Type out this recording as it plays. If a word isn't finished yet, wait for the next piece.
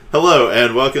Hello,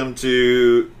 and welcome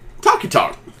to Talkie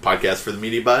Talk, podcast for the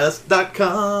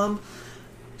MediaBias.com.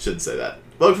 Shouldn't say that.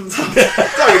 Welcome to Talkie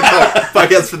Talk,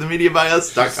 podcast for the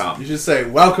MediaBias.com. You should say,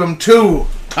 welcome to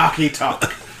Talkie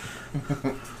Talk.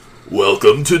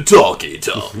 Welcome to Talkie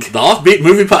Talk, the offbeat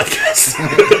movie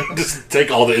podcast. Just take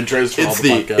all the intros from all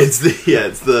the podcasts.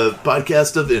 It's the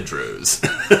podcast of intros.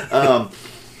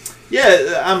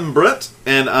 I'm Brent,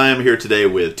 and I am here today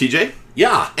with TJ.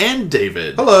 Yeah. And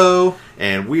David. Hello.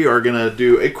 And we are going to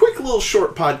do a quick little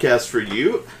short podcast for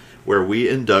you where we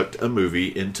induct a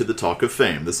movie into the Talk of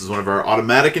Fame. This is one of our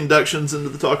automatic inductions into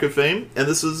the Talk of Fame, and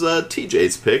this is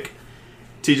TJ's pick.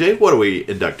 TJ, what are we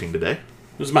inducting today?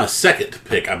 This is my second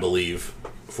pick, I believe,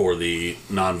 for the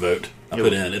non-vote. I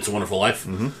put in It's a Wonderful Life.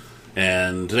 Mm-hmm.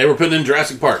 And today we're putting in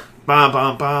Jurassic Park. Bum,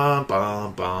 bum, bum,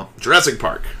 bum, bum. Jurassic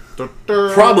Park.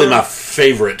 Probably my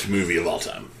favorite movie of all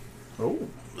time. Oh.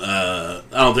 I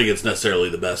don't think it's necessarily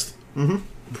the best. Mm-hmm.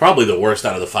 Probably the worst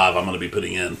out of the five I'm going to be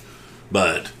putting in.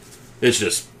 But it's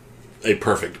just a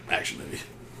perfect action movie.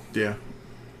 Yeah.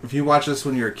 If you watch this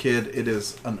when you're a kid, it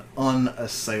is an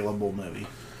unassailable movie.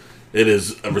 It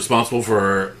is responsible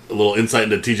for a little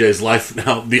insight into TJ's life.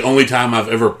 Now, the only time I've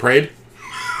ever prayed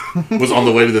was on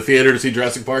the way to the theater to see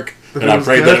Jurassic Park, and I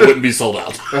prayed that it wouldn't be sold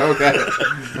out. Okay.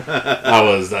 I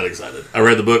was that excited. I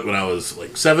read the book when I was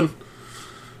like 7,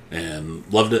 and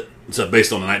loved it. It's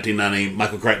based on a 1990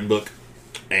 Michael Crichton book,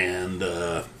 and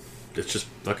it's just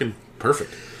fucking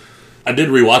perfect. I did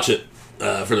rewatch it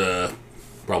for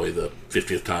probably the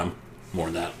 50th time, more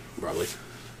than that, probably.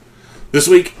 This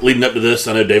week, leading up to this,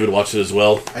 I know David watched it as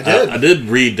well. I did. I did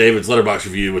read David's Letterboxd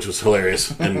review, which was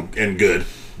hilarious and good,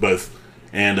 both.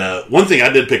 And one thing I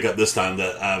did pick up this time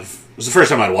that it was the first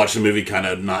time I'd watched the movie, kind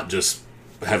of not just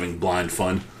having blind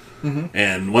fun. Mm-hmm.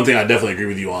 And one thing I definitely agree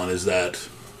with you on is that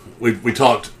we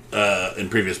talked in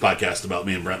previous podcasts about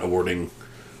me and Brent awarding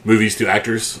movies to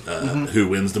actors, who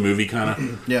wins the movie, kind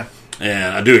of. Yeah.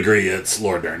 And I do agree, it's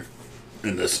Laura Dern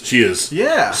in this. She is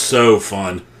so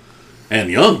fun and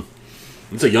young.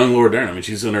 It's a young Laura Dern. I mean,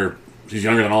 she's younger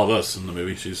than all of us in the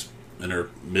movie. She's in her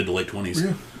mid to late 20s.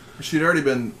 Yeah. She'd already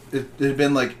been, it had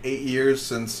been like 8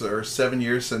 years or 7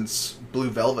 years since Blue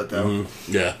Velvet, though.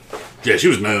 Mm-hmm. Yeah. Yeah, she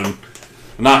was known.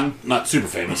 Not super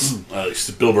famous.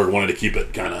 Spielberg wanted to keep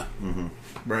it kind of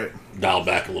right, dialed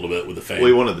back a little bit with the fame. Well,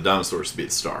 he wanted the dinosaurs to be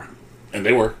the star. And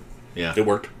they were. Yeah. It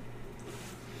worked.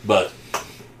 But,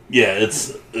 yeah,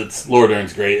 it's Laura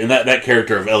Dern's great. And that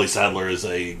character of Ellie Sattler is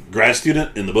a grad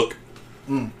student in the book.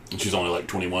 And she's only like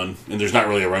 21. And there's not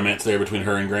really a romance there between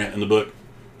her and Grant in the book.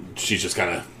 She's just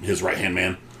kind of his right-hand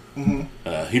man.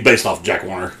 Mm-hmm. He based off Jack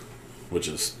Warner, which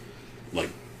is like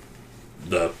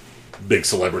the big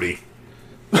celebrity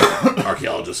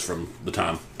archaeologist from the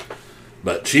time.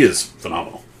 But she is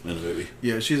phenomenal in the movie.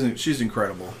 Yeah, she's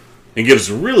incredible. And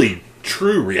gives really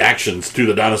true reactions to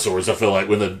the dinosaurs. I feel like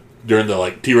during the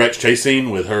like T-Rex chase scene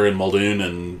with her and Muldoon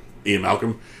and Ian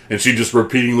Malcolm, and she just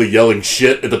repeatedly yelling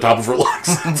shit at the top of her lungs.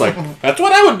 It's like, that's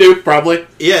what I would do, probably.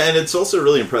 Yeah, and it's also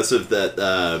really impressive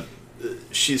that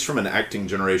she's from an acting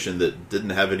generation that didn't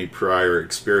have any prior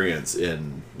experience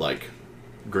in, like,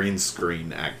 green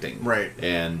screen acting. Right.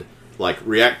 And, like,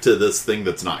 react to this thing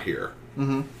that's not here.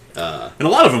 Mm-hmm. And a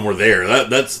lot of them were there.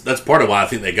 That's part of why I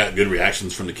think they got good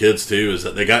reactions from the kids, too, is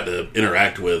that they got to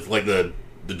interact with, like, the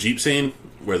Jeep scene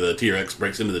where the T-Rex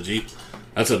breaks into the Jeep.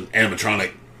 That's an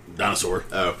animatronic dinosaur.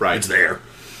 Oh, right. It's there.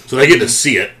 So they get to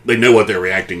see it. They know what they're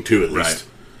reacting to, at least. Right.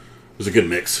 It was a good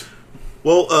mix.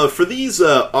 Well, for these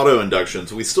auto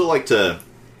inductions, we still like to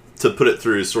put it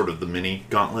through sort of the mini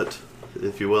gauntlet,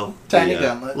 if you will. Tiny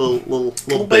gauntlet.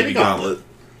 Little baby gauntlet.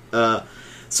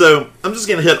 So I'm just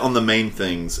going to hit on the main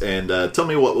things and tell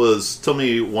me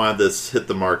why this hit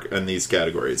the mark in these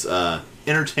categories.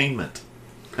 Entertainment.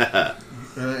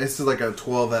 It's like a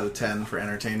 12 out of 10 for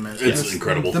entertainment. It's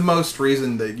incredible. The most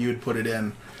reason that you would put it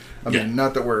in. I mean,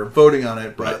 not that we're voting on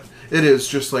it, but it is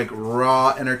just like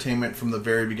raw entertainment from the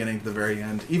very beginning to the very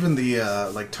end. Even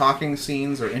the like talking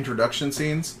scenes or introduction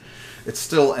scenes, it's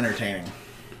still entertaining.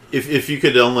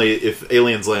 If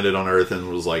aliens landed on Earth and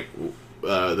was like,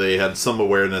 they had some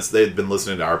awareness, they had been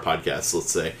listening to our podcast,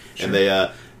 let's say, sure.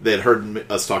 And they had heard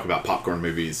us talk about popcorn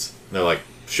movies. And they're like,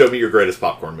 show me your greatest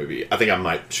popcorn movie. I think I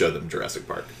might show them Jurassic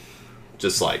Park.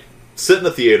 Just like, sit in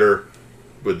the theater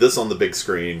with this on the big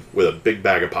screen with a big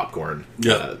bag of popcorn,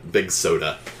 big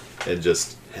soda, and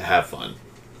just have fun.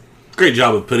 Great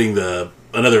job of putting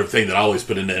another thing that I always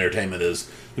put into entertainment is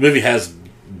the movie has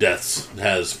deaths. It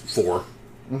has 4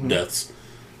 deaths.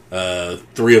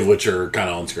 3 of which are kind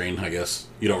of on screen, I guess.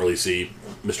 You don't really see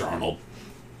Mr. Arnold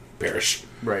perish.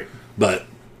 Right. But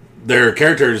their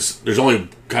characters, there's only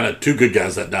kind of 2 good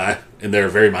guys that die, and they're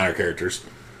very minor characters.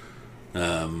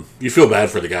 You feel bad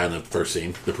for the guy in the first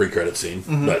scene, the pre-credit scene,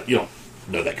 but you don't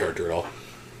know that character at all.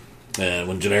 And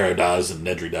when Gennaro dies and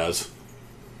Nedry dies,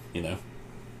 you know,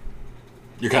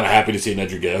 you're kind of happy to see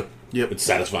Nedry go. Yep. It's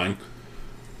satisfying.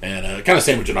 And kind of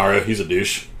same with Gennaro. He's a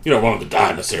douche. You don't want him to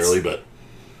die necessarily, but...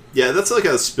 Yeah, that's like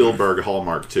a Spielberg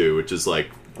hallmark, too, which is like...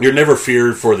 You're never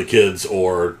feared for the kids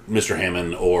or Mr.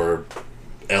 Hammond or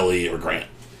Ellie or Grant.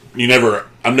 I never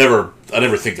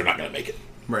think they're not going to make it.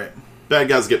 Right. Bad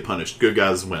guys get punished. Good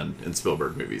guys win in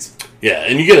Spielberg movies. Yeah,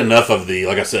 and you get enough of the,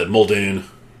 like I said, Muldoon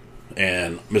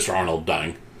and Mr. Arnold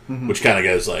dying, which kind of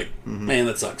goes like, man,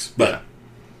 that sucks. But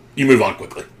you move on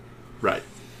quickly. Right.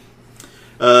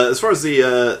 As far as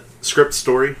the script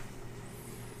story...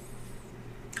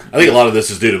 I think a lot of this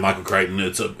is due to Michael Crichton.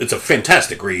 It's a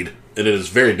fantastic read, and it is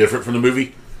very different from the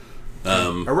movie.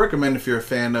 I recommend if you're a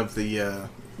fan of the...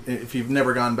 if you've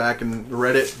never gone back and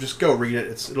read it, just go read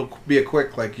it. It'll be a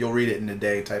quick, like, you'll read it in a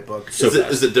day type book. So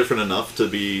is it different enough to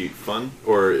be fun?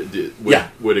 Or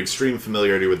would extreme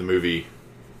familiarity with the movie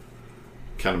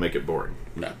kind of make it boring?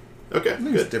 No. Okay, I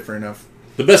think it's different enough.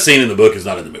 The best scene in the book is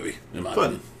not in the movie, in my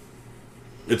opinion.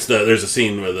 There's a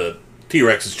scene where the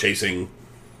T-Rex is chasing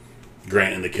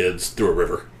Grant and the kids through a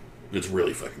river. It's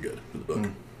really fucking good in the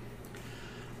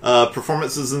book.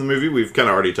 Performances in the movie we've kind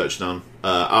of already touched on.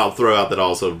 I'll throw out that I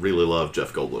also really love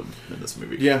Jeff Goldblum in this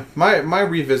movie. Yeah, my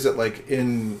revisit, like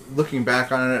in looking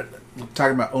back on it,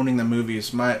 talking about owning the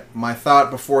movies, my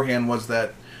thought beforehand was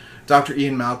that Dr.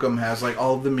 Ian Malcolm has like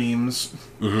all of the memes.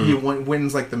 He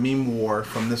wins like the meme war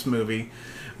from this movie.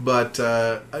 But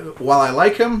while I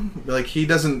like him, like he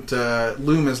doesn't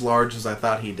loom as large as I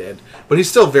thought he did. But he's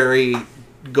still very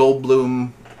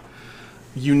Goldblum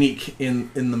unique in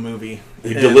the movie.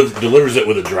 He delivers it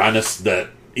with a dryness that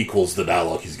equals the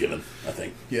dialogue he's given, I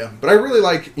think. Yeah, but I really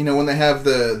like, when they have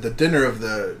the dinner of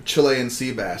the Chilean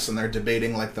sea bass and they're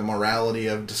debating like the morality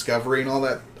of discovery and all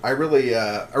that. I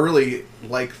really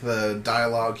like the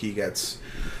dialogue he gets.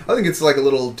 I think it's like a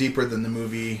little deeper than the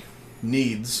movie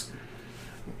needs.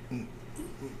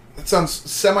 It sounds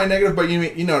semi-negative, but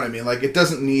you know what I mean. Like, it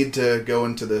doesn't need to go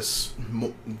into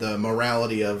the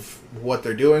morality of what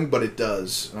they're doing, but it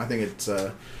does. And I think it's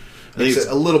a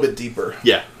little bit deeper.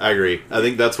 Yeah, I agree. I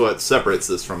think that's what separates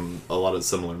this from a lot of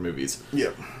similar movies.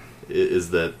 Yeah,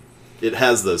 is that it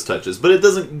has those touches, but it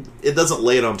doesn't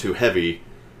lay it on too heavy,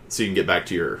 so you can get back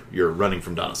to your running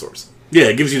from dinosaurs. Yeah,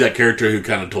 it gives you that character who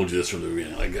kind of told you this from the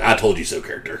beginning, like I told you so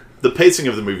character. The pacing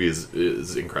of the movie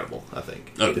is incredible, I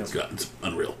think. Oh, it's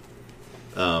unreal.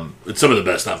 It's some of the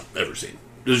best I've ever seen.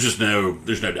 There's no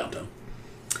downtime.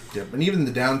 Yeah, and even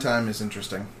the downtime is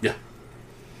interesting. Yeah.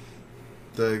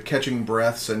 The catching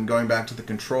breaths and going back to the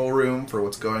control room for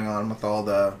what's going on with all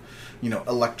the,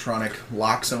 electronic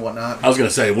locks and whatnot. I was going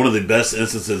to say, one of the best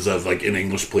instances of, like, in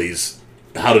English, please,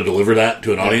 how to deliver that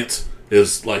to an audience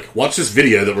is, like, watch this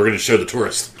video that we're going to show the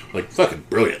tourists. Like, fucking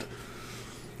brilliant.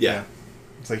 Yeah.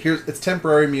 It's like, it's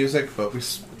temporary music, but we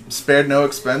spared no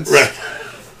expense. Right.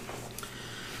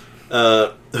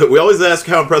 We always ask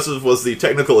how impressive was the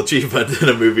technical achievement in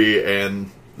a movie,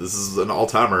 and this is an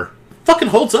all-timer. Fucking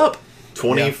holds up.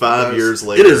 25 years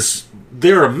later.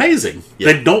 They're amazing.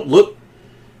 Yeah. They look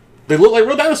like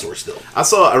real dinosaurs still.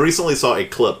 I recently saw a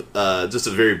clip, just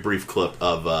a very brief clip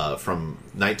of from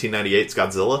 1998's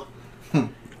Godzilla.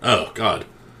 Oh, God.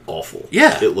 Awful.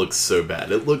 Yeah. It looks so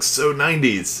bad. It looks so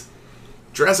 90s.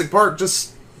 Jurassic Park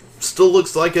just still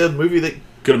looks like a movie that...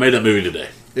 Could have made that movie today.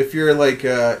 If you're like,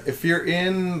 if you're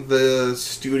in the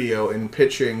studio and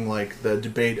pitching like the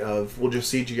debate of we'll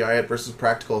just CGI it versus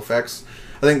practical effects,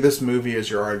 I think this movie is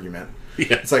your argument.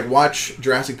 Yeah. It's like, watch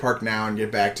Jurassic Park now and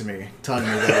get back to me, telling me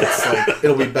that it's like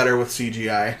it'll be better with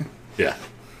CGI. Yeah.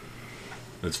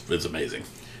 It's amazing.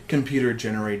 Computer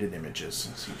generated images,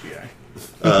 CGI.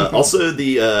 Also,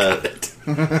 the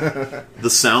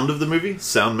sound of the movie,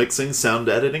 sound mixing, sound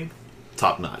editing,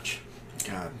 top notch.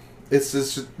 God.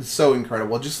 It's so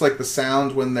incredible. Just like the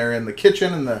sound when they're in the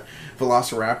kitchen and the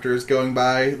Velociraptor is going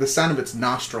by, the sound of its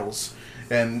nostrils,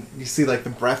 and you see like the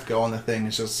breath go on the thing.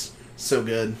 It's just so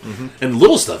good. Mm-hmm. And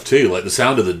little stuff too, like the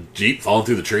sound of the Jeep falling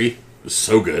through the tree is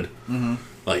so good. Mm-hmm.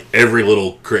 Like every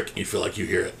little crick, you feel like you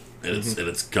hear it, and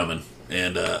it's coming.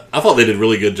 And I thought they did a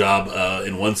really good job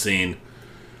in one scene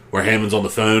where Hammond's on the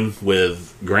phone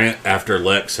with Grant after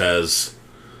Lex has,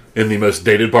 in the most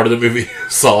dated part of the movie,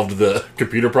 solved the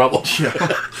computer problem. Yeah.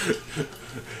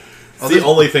 It's the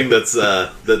only thing that's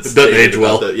doesn't age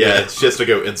well. It's just to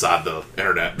go inside the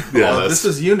internet. Yeah, this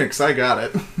is Unix. I got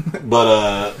it.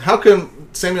 But how come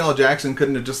Samuel L. Jackson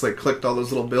couldn't have just like clicked all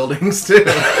those little buildings too?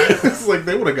 It's like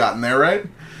they would have gotten there, right?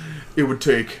 It would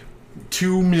take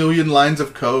 2 million lines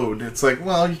of code. It's like,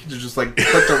 well, you could just like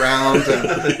click around.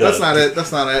 And that's not it.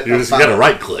 That's not it. You got to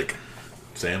right click,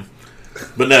 Sam.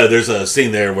 But no, there's a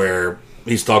scene there where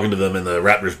he's talking to them and the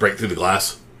raptors break through the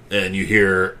glass. And you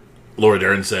hear Laura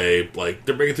Dern say, like,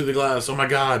 they're breaking through the glass. Oh my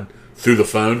God. Through the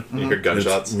phone. You hear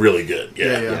gunshots. It's really good.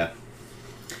 Yeah.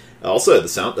 Also,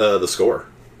 the score.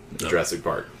 Jurassic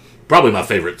Park. Probably my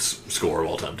favorite score of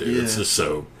all time, too. Yeah. It's just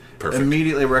so perfect.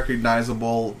 Immediately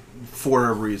recognizable for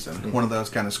a reason. One of those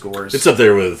kind of scores. It's up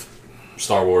there with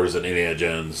Star Wars and Indiana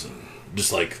Jones. And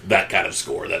just like that kind of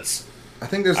score. I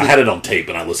think I had it on tape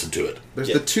and I listened to it.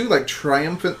 There's the two like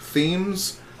triumphant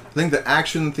themes. I think the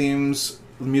action themes,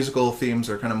 the musical themes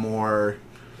are kind of more.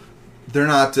 They're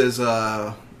not as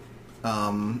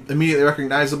immediately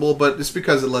recognizable, but it's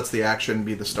because it lets the action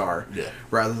be the star. Yeah.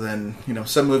 Rather than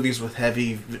some movies with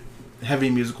heavy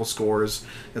musical scores.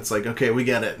 It's like, okay, we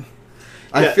get it.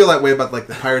 I feel that way about like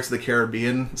the Pirates of the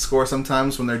Caribbean score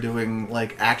sometimes when they're doing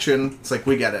like action. It's like,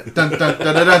 we get it. Dun, dun, dun,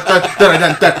 dun, dun, dun, dun,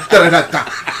 dun, dun, dun,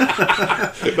 dun.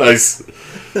 Nice.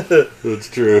 That's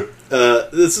true.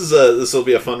 This will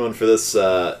be a fun one for this.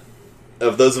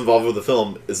 Of those involved with the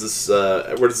film, is this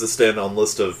where does this stand on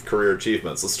list of career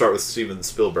achievements? Let's start with Steven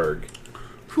Spielberg.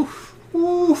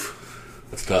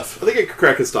 That's tough. I think it could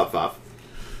crack his top 5.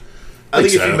 I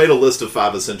think if you made a list of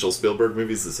 5 essential Spielberg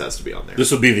movies, this has to be on there. This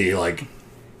would be the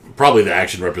probably the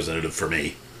action representative for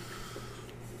me.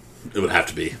 It would have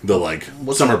to be the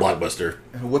summer blockbuster.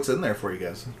 What's in there for you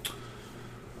guys?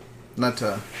 Not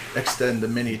to extend the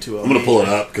mini to a. I'm gonna pull it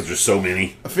up because there's so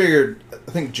many. I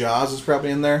think Jaws is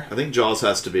probably in there. I think Jaws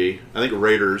has to be. I think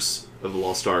Raiders of the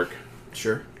Lost Ark.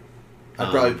 Sure.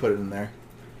 I'd probably put it in there.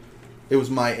 It was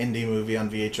my indie movie on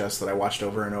VHS that I watched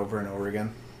over and over and over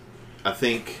again. I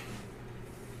think.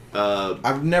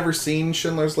 I've never seen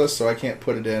Schindler's List, so I can't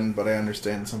put it in, but I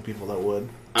understand some people that would.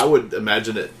 I would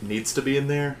imagine it needs to be in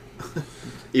there.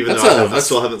 Even though I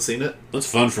still haven't seen it. That's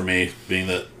fun for me, being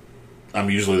that I'm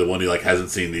usually the one who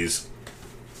hasn't seen these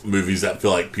movies that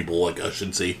feel like people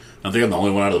should see. I think I'm the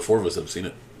only one out of the 4 of us that have seen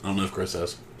it. I don't know if Chris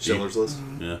has. Schindler's List?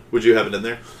 Yeah. Would you have it in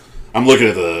there? I'm looking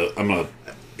at I'm going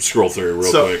to scroll through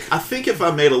real quick. I think if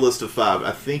I made a list of 5,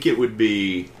 I think it would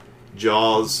be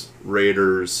Jaws,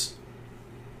 Raiders,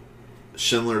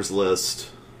 Schindler's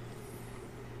List,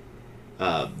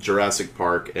 Jurassic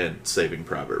Park, and Saving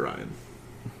Private Ryan.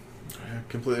 I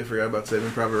completely forgot about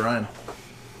Saving Private Ryan.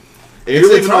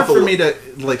 It's hard for me to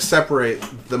separate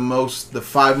the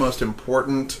 5 most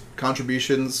important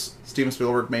contributions Steven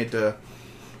Spielberg made to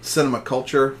cinema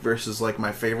culture versus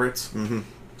my favorites. Mm-hmm.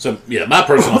 So yeah, my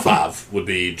personal 5 would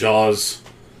be Jaws,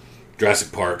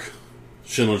 Jurassic Park,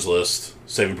 Schindler's List,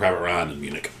 Saving Private Ryan, and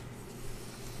Munich.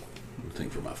 I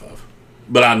think for my 5.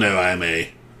 But I know I am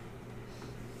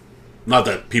not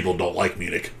that people don't like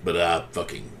Munich, but I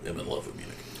fucking am in love with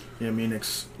Munich. Yeah,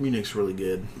 Munich's really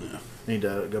good. Yeah. I need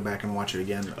to go back and watch it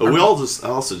again.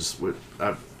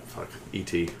 Fuck,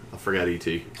 E.T. I forgot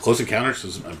E.T. Close Encounters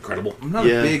is incredible. I'm not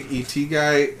a big E.T.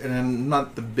 guy, and I'm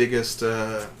not the biggest.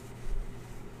 I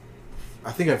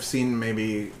think I've seen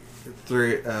maybe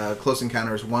 3 Close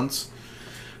Encounters once.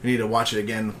 I need to watch it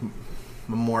again with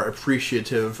a more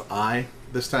appreciative eye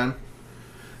this time.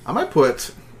 I might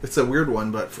put. It's a weird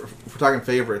one, but if we're talking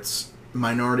favorites,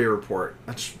 Minority Report.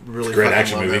 That's really it's a great fucking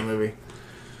action love movie. That movie.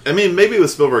 I mean, maybe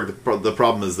with Spielberg, the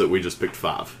problem is that we just picked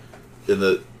 5.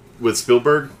 With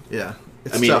Spielberg, yeah,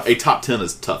 tough. A top 10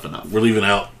 is tough enough. We're leaving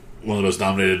out one of the most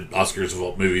nominated Oscars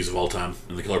movies of all time,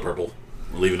 in The Color Purple.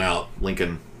 We're leaving out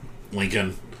Lincoln,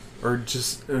 or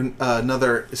just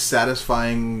another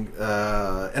satisfying,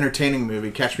 entertaining movie.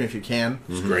 Catch Me If You Can.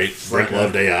 It's great. Brent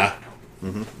loved AI.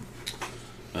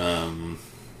 Mm-hmm.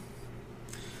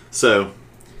 So,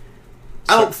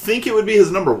 I don't think it would be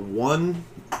his number 1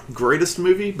 greatest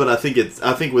movie, but I think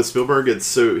with Spielberg,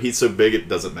 he's so big it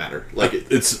doesn't matter.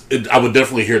 I would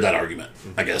definitely hear that argument.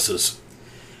 I guess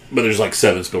but there's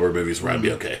 7 Spielberg movies where I'd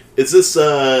be okay. Is this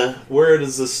where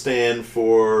does this stand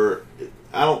for?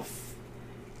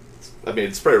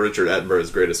 It's probably Richard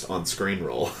Attenborough's greatest on-screen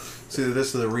role. See,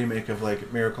 this is a remake of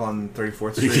Miracle on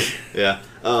 34th Street. Yeah.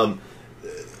 How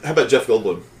about Jeff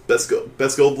Goldblum? Best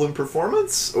Goldblum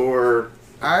performance, or?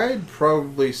 I'd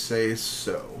probably say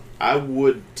so. I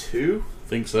would too.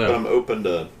 Think so. But I'm open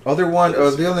to.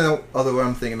 The only other one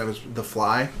I'm thinking of is The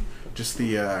Fly. Just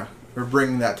or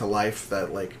bringing that to life. That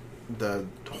the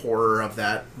horror of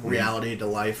that reality to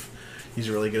life. He's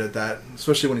really good at that,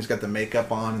 especially when he's got the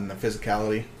makeup on and the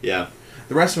physicality. Yeah.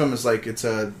 The rest of them is it's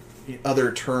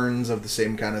other turns of the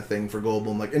same kind of thing for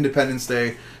Goldblum. Like Independence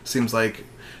Day seems like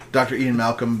Dr. Ian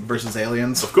Malcolm versus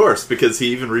aliens. Of course, because he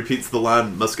even repeats the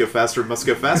line, "Must go faster, must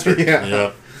go faster."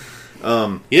 Yeah.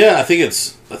 Yeah, I think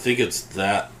it's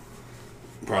that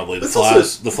probably. The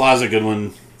Fly's a good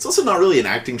one. It's also not really an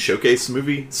acting showcase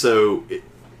movie, so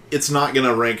it's not going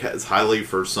to rank as highly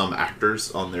for some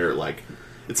actors on there. Like,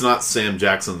 it's not Sam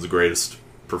Jackson's greatest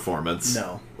performance,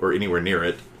 or anywhere near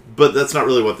it. But that's not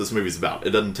really what this movie's about.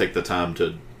 It doesn't take the time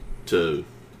to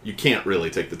you can't really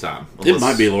take the time. It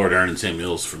might be Laura Dern and Sam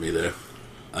Neill for me, though.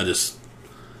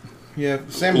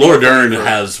 Sam Laura Dern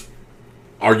has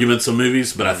arguments of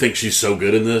movies, but I think she's so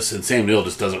good in this, and Sam Neill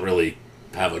just doesn't really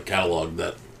have a catalog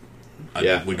that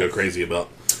I would go crazy about.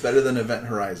 Better than Event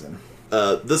Horizon.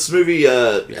 This movie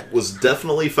was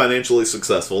definitely financially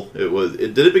successful.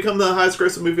 Did it become the highest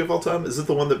grossing movie of all time? Is it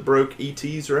the one that broke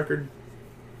E.T.'s record?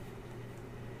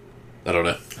 I don't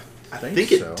know. I think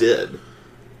so. It did.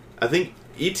 I think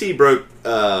E.T. broke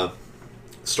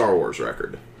Star Wars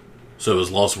record. So was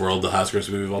Lost World the highest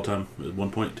grossing movie of all time at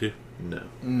 1.2?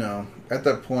 No. At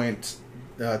that point,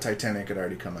 Titanic had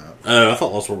already come out. I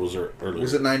thought Lost World was earlier.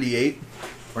 Was it 98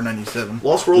 or 97?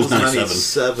 Lost World was 97.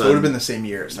 So it would have been the same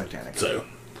year as Titanic. So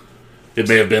it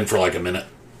may have been for like a minute.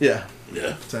 Yeah.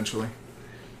 Yeah. Essentially.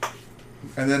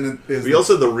 And then we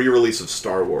also had the re-release of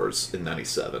Star Wars in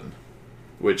 97,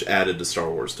 which added to Star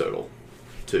Wars total,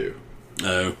 too.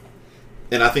 Oh.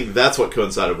 And I think that's what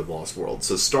coincided with Lost World.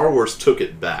 So Star Wars took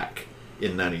it back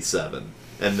in 97,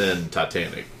 and then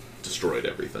Titanic destroyed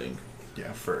everything.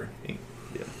 Yeah, for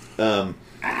 12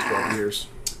 years.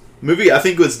 Movie, I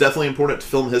think, was definitely important to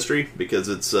film history because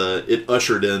it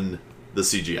ushered in the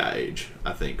CGI age.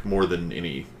 I think more than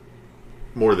any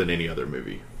other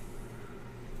movie.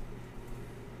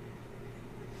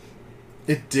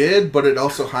 It did, but it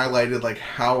also highlighted like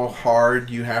how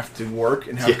hard you have to work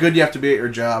and how good you have to be at your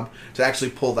job to actually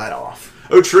pull that off.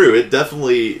 Oh, true. It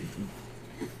definitely.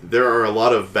 There are a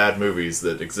lot of bad movies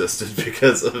that existed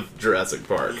because of Jurassic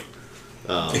Park,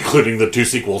 including the two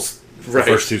sequels. Right.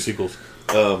 The first two sequels.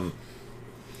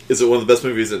 Is it one of the best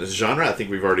movies in its genre? I think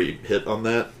we've already hit on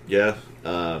that. Yeah.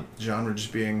 Genre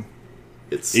just being.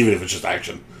 Even if it's just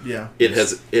action. Yeah. It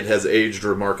has aged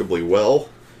remarkably well,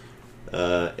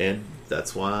 and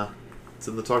that's why it's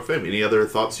in the Talk of Fame. Any other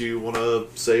thoughts you want to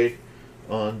say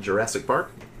on Jurassic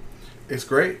Park? It's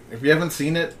great. If you haven't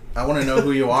seen it, I want to know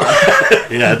who you are.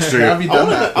 Yeah, it's true. How have you done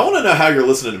that? I want to know how you're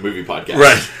listening to movie podcasts.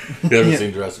 Right. You haven't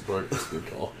seen Jurassic Park? That's a good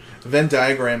call. Venn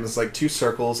diagram is like two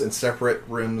circles in separate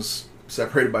rooms,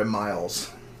 separated by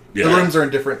miles. Yeah. The rooms are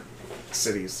in different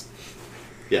cities.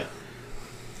 Yeah.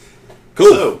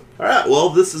 Cool. So, all right. Well,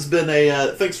 this has been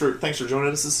a thanks for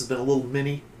joining us. This has been a little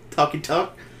mini talky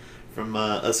talk from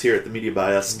us here at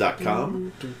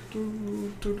themediabias.com.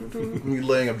 I'm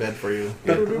laying a bed for you.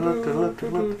 Yeah.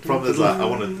 From this, I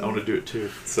want to do it too.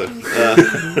 So,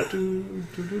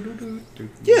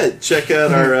 yeah, check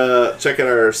out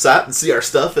our site and see our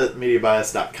stuff at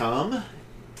themediabias.com.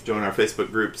 Join our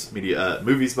Facebook groups: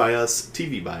 Movies by Us,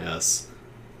 TV by Us,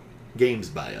 Games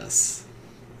by Us.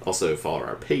 Also, follow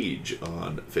our page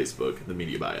on Facebook, The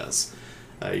Media by Us.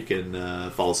 You can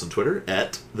follow us on Twitter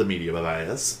at The Media by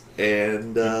Us.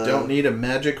 And you don't need a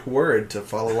magic word to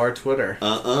follow our Twitter.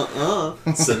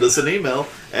 Send us an email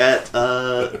at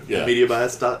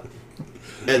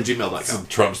mediabias@gmail.com.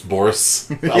 Trump's Boris.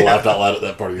 I laughed out loud at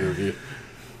that part of your review.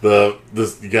 You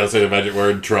gotta say the magic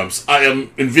word. Trump's I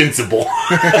am invincible.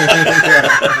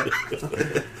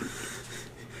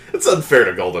 It's unfair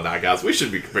to GoldenEye, guys. We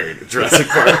should be comparing to Jurassic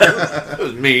Park. That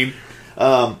was mean.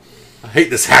 I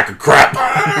hate this hack of crap.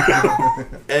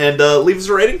 And leave us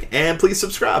a rating, and please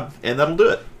subscribe, and that'll do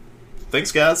it.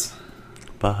 Thanks, guys.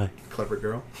 Bye. Clever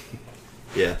girl.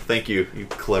 Yeah, thank you, you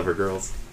clever girls.